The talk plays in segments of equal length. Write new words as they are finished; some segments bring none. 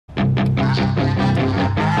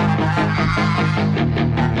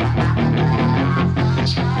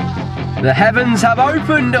The heavens have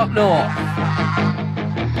opened up north.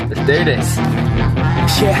 Let's do this.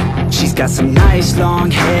 Yeah, she's got some nice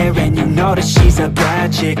long hair, and you know that she's a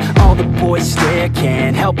bad chick. All the boys stare,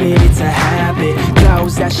 can't help it, it's a habit.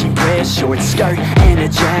 Clothes that she wears, short skirt and a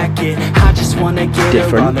jacket. I just wanna get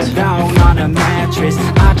her all alone on a mattress.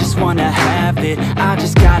 I just wanna have it, I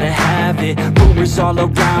just gotta have it. Rumors all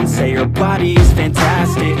around say her body is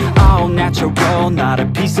fantastic. All natural, not a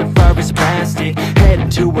piece of fur is plastic.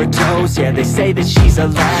 Head to her toes, yeah, they say that she's a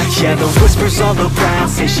latch. Yeah, the whispers all around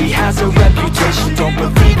say she has a reputation. Don't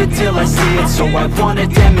believe it till I see it, so I want a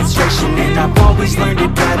demonstration. And I've always learned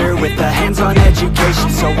it better with a hands-on education.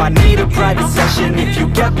 So I need a private session if you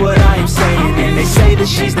get what I am saying. And they say that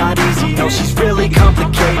she's not easy, no, she's really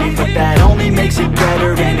complicated. But that only makes it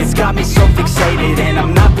better, and it's got me so fixated. And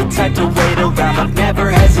I'm not the type to wait around, I've never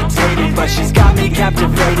hesitated. But she's got me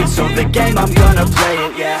captivated, so the game, I'm gonna play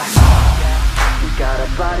it, yeah. You got a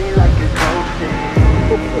body like a coaster.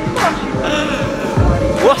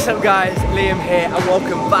 What's up guys, Liam here and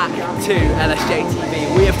welcome back to LSJ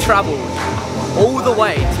TV. We have travelled all the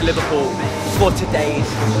way to Liverpool for today's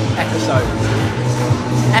episode.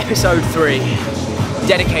 Episode 3,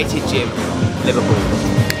 Dedicated Gym, Liverpool.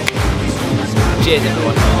 Cheers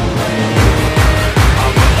everyone.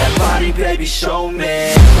 That body, baby, show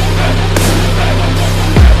me.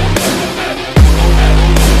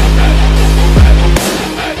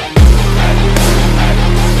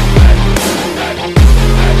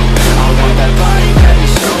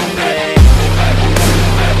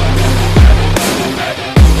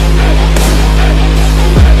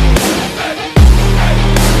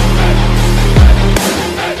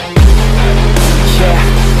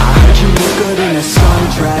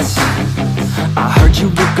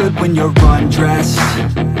 When you're undressed,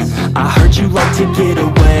 I heard you like to get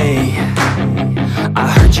away. I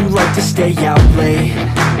heard you like to stay out late.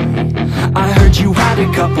 I heard you had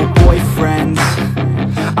a couple boyfriends.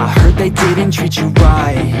 I heard they didn't treat you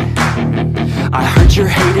right. I heard you're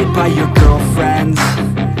hated by your girlfriends,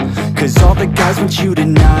 'cause all the guys want you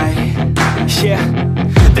tonight. Yeah,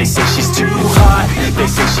 they say she's too hot, they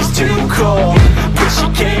say she's too cold. Where she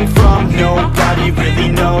came from, nobody really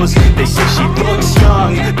knows. They say she looks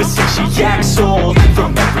young, but say she acts old.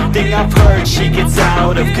 From everything I've heard, she gets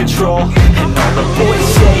out of control. And all the boys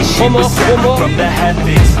say she was sent from the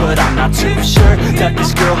heavens. But I'm not too sure that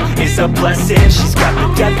this girl is a blessing. She's got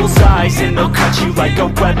the devil's eyes and they'll cut you like a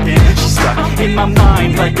weapon. She's stuck in my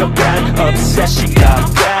mind like a bad obsession.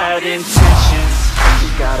 Got bad intentions.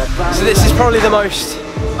 So this is probably the most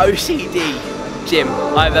OCD gym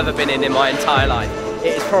I've ever been in my entire life.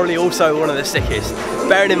 It is probably also one of the sickest.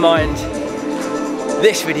 Bearing in mind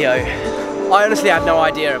this video, I honestly had no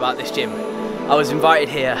idea about this gym. I was invited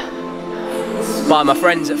here by my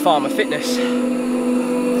friends at Pharma Fitness.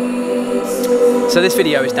 So this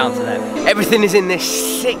video is down to them. Everything is in this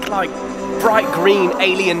sick, like bright green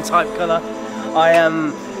alien type colour. I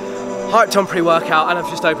am hyped on pre-workout and I've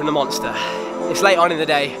just opened a Monster. It's late on in the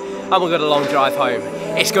day and we've got a long drive home.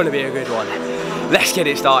 It's going to be a good one. Let's get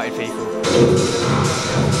it started, people.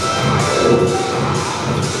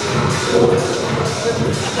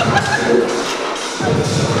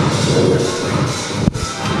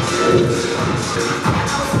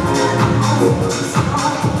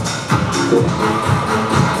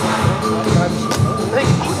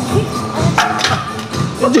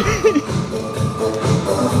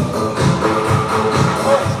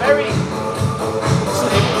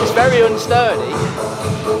 It's very unsturdy.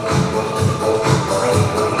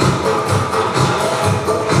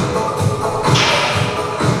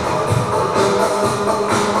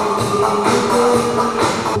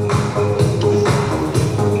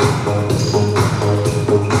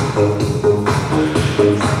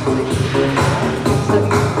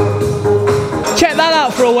 Check that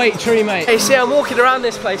out for a weight tree, mate. Hey, see, I'm walking around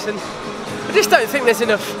this place and I just don't think there's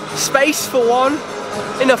enough space for one,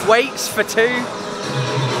 enough weights for two.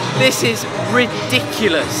 This is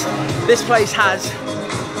ridiculous. This place has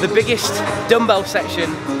the biggest dumbbell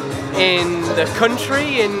section in the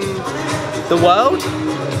country, in the world,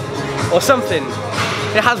 or something.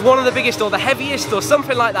 It has one of the biggest or the heaviest or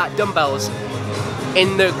something like that dumbbells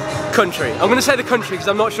in the country. I'm gonna say the country because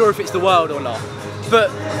I'm not sure if it's the world or not.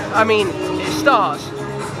 But, I mean, it starts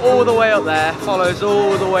all the way up there, follows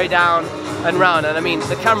all the way down and round, and I mean,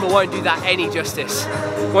 the camera won't do that any justice.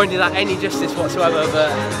 Won't do that any justice whatsoever, but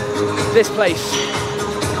this place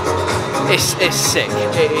is sick.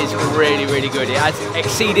 It is really, really good. It has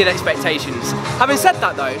exceeded expectations. Having said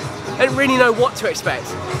that though, I didn't really know what to expect.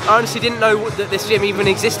 I honestly didn't know that this gym even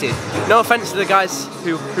existed. No offense to the guys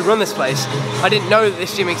who run this place. I didn't know that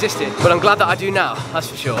this gym existed, but I'm glad that I do now, that's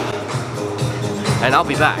for sure. and I'll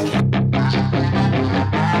be back.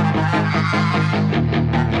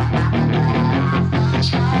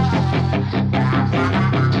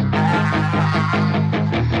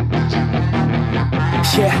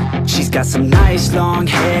 Yeah, she's got some nice long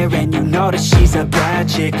hair, and you know that she's a bad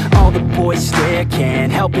chick. All the boys stare,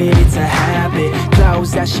 can't help it, it's a habit.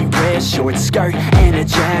 Clothes that she wears, short skirt and a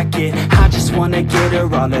jacket. I just wanna get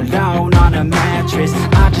her all alone on a mattress.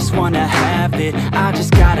 I just wanna have it, I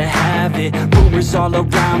just gotta have it. Rumors all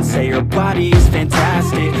around say her body is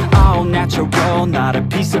fantastic. All natural, not a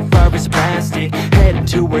piece of fur is plastic. Head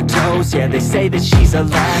to her toes, yeah, they say that she's a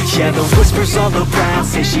latch. Yeah, the whispers all around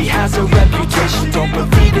say she has a reputation. Don't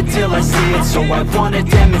believe it till I see it, so I want a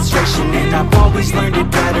demonstration. And I've always learned it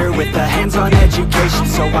better with a hands-on education.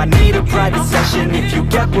 So I need a private session if you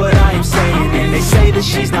get what I am saying. And they say that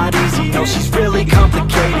she's not easy, no, she's really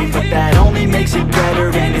complicated. But that only makes it better,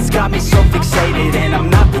 and it's got me so fixated. And I'm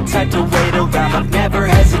not the type to wait around, I've never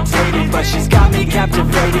hesitated. But she's got me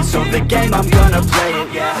captivated, so the game, I'm gonna play it,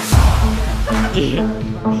 yeah.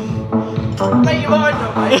 Make your mind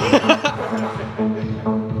up, mate.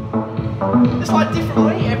 It's like different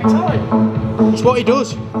weight every time. It's what he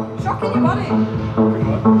does. Shocking your body.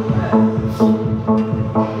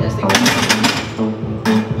 Yes, think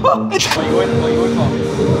what are you going for?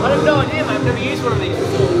 I have no idea, mate. I've never used one of these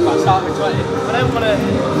before. But I start with 20. I don't want to.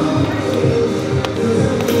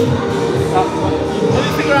 Let me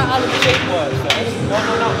figure out how the machine works first.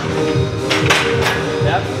 No.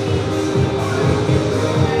 Yep.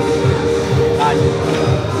 Nice.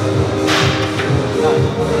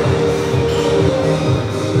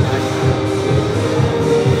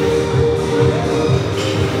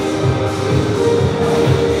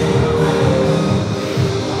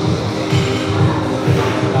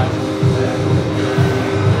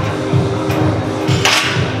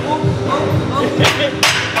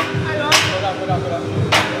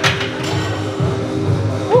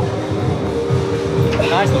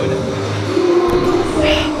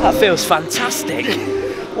 That feels fantastic.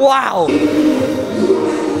 Wow.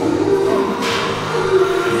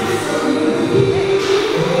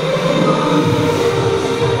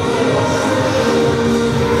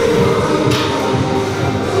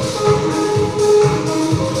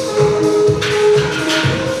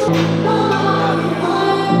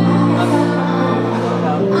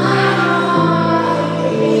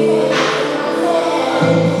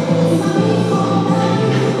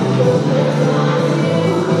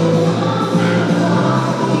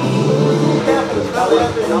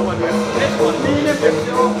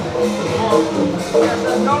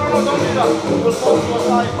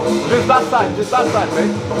 Just that side,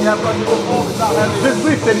 mate. Yeah, but you will focus that heavy. Just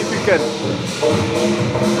lift then if you can.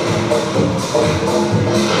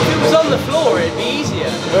 If it was on the floor, it'd be easier.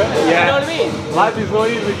 Yeah. You know what I mean? Life is not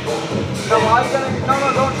easy. No,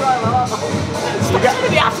 don't try, man.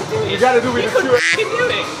 You gotta do it with the shoe. You can do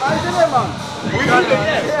it. I did it, man. We did it.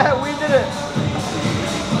 Yeah, we did it.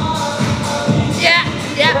 Yeah.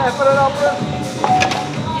 Yeah, put it up, bro.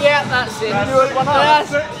 Yeah, that's it. Do it one up.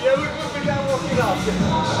 Yeah, look at that walking out.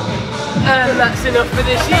 And that's enough for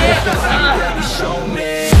this year. Show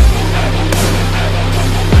me.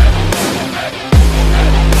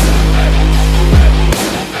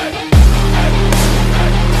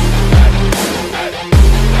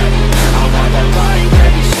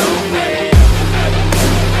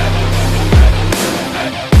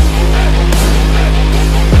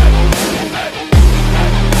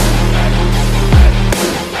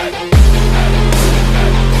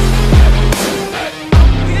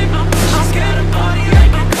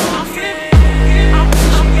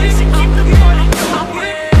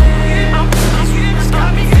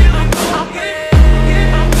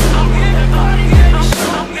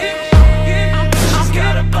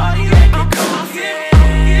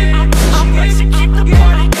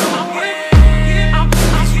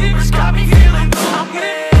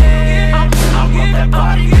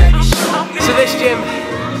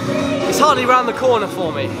 Hardly round the corner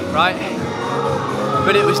for me, right?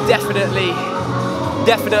 But it was definitely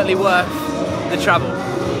worth the travel.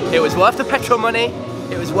 It was worth the petrol money.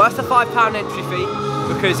 It was worth the £5 entry fee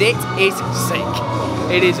because it is sick.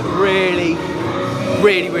 It is really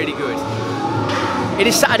good. It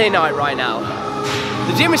is Saturday night right now.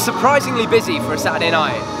 The gym is surprisingly busy for a Saturday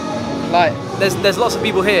night. Like, there's lots of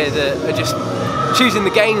people here that are just choosing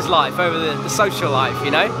the gains life over the social life,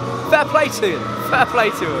 you know? Fair play to them. Fair play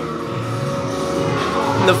to them.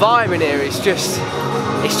 And the vibe in here is just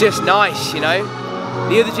nice, you know?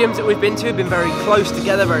 The other gyms that we've been to have been very close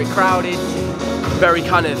together, very crowded, very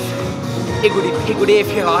kind of higgledy-piggledy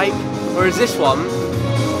if you like. Whereas this one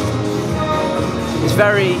is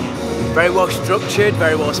very very well structured,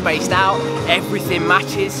 very well spaced out. Everything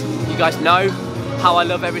matches. You guys know how I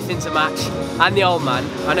love everything to match. And the old man,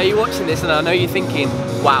 I know you're watching this and I know you're thinking,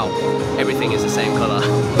 wow, everything is the same colour.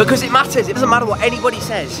 Because it matters, it doesn't matter what anybody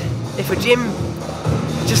says. If a gym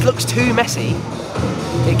just looks too messy,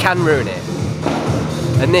 it can ruin it.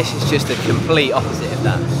 And this is just the complete opposite of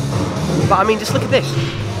that. But I mean, just look at this.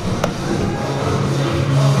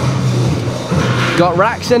 Got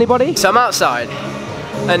racks, anybody? So I'm outside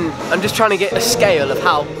and I'm just trying to get a scale of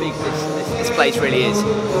how big this place really is.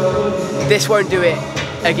 This won't do it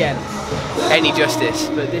again any justice,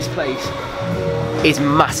 but this place is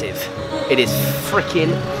massive. It is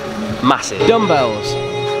freaking massive. Dumbbells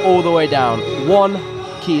all the way down,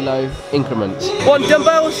 1 kilo increments. One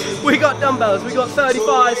dumbbells, we got dumbbells. We got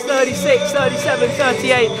 35, 36, 37,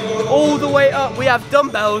 38, all the way up. We have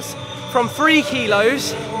dumbbells from 3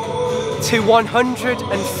 kilos to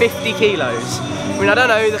 150 kilos. I mean, I don't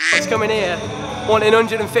know who the fuck's coming here wanting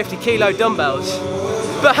 150 kilo dumbbells.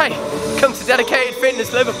 But hey, come to Dedicated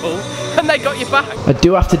Fitness Liverpool and they got your back. I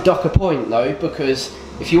do have to dock a point though, because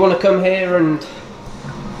if you want to come here and,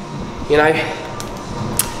 you know,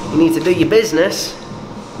 you need to do your business,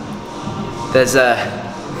 there's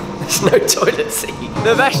no toilet seat.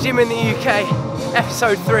 The best gym in the UK,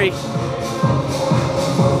 episode 3.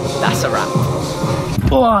 That's a wrap.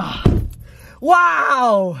 Oh.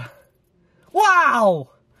 Wow! Wow!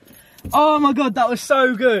 Oh my god, that was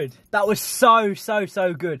so good. That was so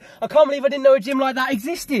good. I can't believe I didn't know a gym like that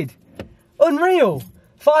existed. Unreal.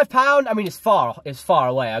 £5, I mean it's far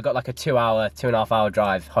away. I got like a 2.5 hour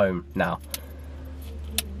drive home now.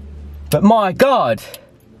 But my god.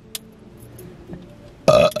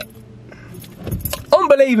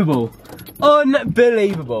 Unbelievable.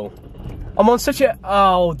 Unbelievable. I'm on such a,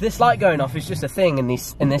 oh, this light going off is just a thing in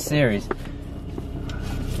this series.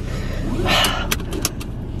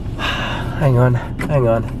 Hang on.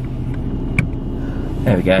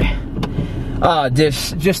 There we go.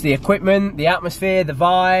 Just the equipment, the atmosphere, the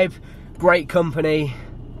vibe, great company.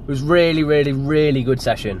 It was really good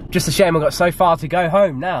session. Just a shame I got so far to go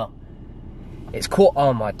home now. It's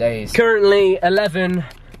oh my days. Currently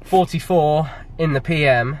 11:44 in the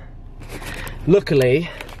PM. Luckily,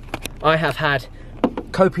 I have had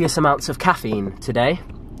copious amounts of caffeine today.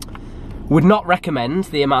 Would not recommend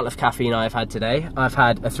the amount of caffeine I've had today. I've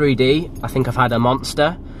had a 3D, I think I've had a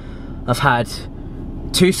Monster. I've had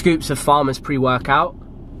 2 scoops of Pharma's pre-workout,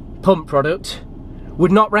 pump product.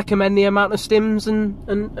 Would not recommend the amount of stims and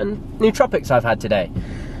nootropics I've had today.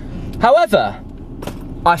 However,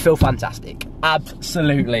 I feel fantastic,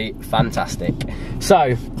 absolutely fantastic. So,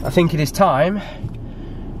 I think it is time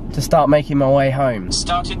to start making my way home.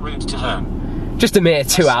 Starting route to home. Just a mere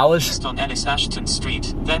 2 hours. Just on Ellis Ashton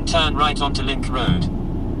Street, then turn right onto Link Road.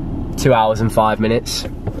 2 hours and 5 minutes.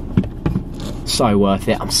 So worth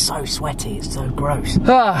it. I'm so sweaty, it's so gross.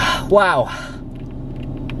 Ah, wow.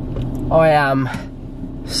 I am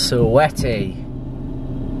sweaty.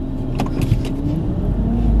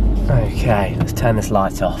 Okay, let's turn this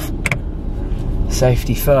light off.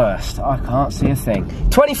 Safety first. I can't see a thing.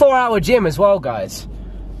 24-hour gym as well, guys.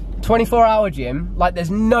 24-hour gym, like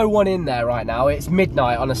there's no one in there right now. It's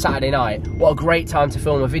midnight on a Saturday night. What a great time to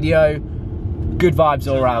film a video. Good vibes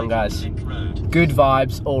all around, guys. Good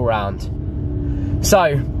vibes all around.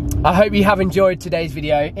 So, I hope you have enjoyed today's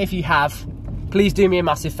video. If you have, please do me a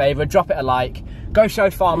massive favour, drop it a like. Go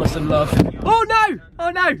show Pharma some love. Oh no!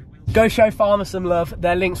 Oh no! Go show Pharma some love.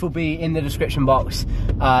 Their links will be in the description box.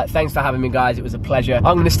 Thanks for having me, guys. It was a pleasure. I'm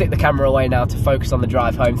going to stick the camera away now to focus on the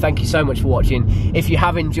drive home. Thank you so much for watching. If you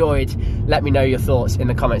have enjoyed, let me know your thoughts in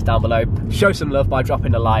the comments down below. Show some love by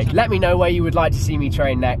dropping a like. Let me know where you would like to see me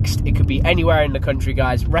train next. It could be anywhere in the country,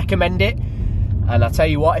 guys. Recommend it. And I'll tell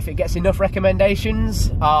you what, if it gets enough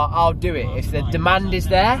recommendations, I'll do it. If the demand is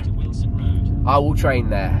there, I will train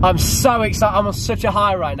there. I'm so excited. I'm on such a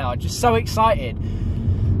high right now. Just so excited.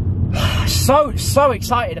 So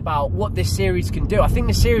excited about what this series can do. I think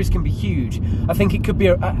this series can be huge. I think it could be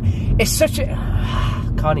it's such a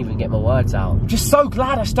can't even get my words out. I'm just so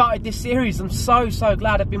glad I started this series. I'm so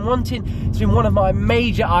glad. I've been wanting, it's been one of my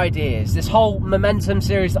major ideas, this whole momentum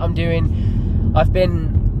series that I'm doing. I've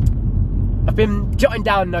been jotting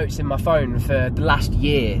down notes in my phone for the last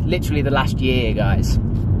year, literally the last year, guys.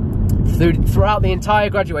 Throughout the entire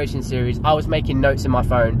graduation series, I was making notes in my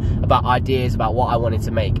phone about ideas about what I wanted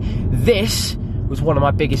to make. This was one of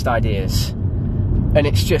my biggest ideas. And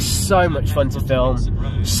it's just so much fun to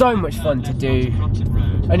film, so much fun to do.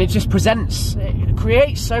 And it just it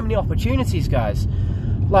creates so many opportunities, guys.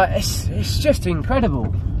 Like, it's just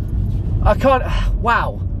incredible. I can't,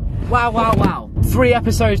 wow. 3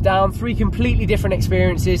 episodes down, 3 completely different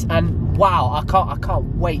experiences, and wow, I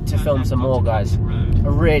can't wait to film some more, guys. I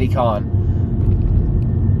really can't.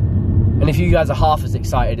 And if you guys are half as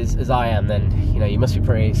excited as I am, then you know you must be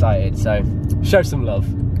pretty excited. So show some love.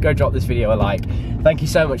 Go drop this video a like. Thank you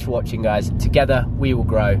so much for watching, guys. Together we will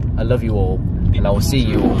grow. I love you all, and I will see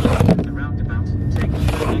you all.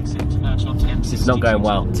 This is not going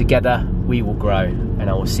well. Together we will grow, and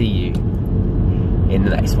I will see you in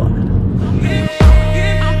the next one.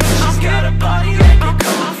 She's got a body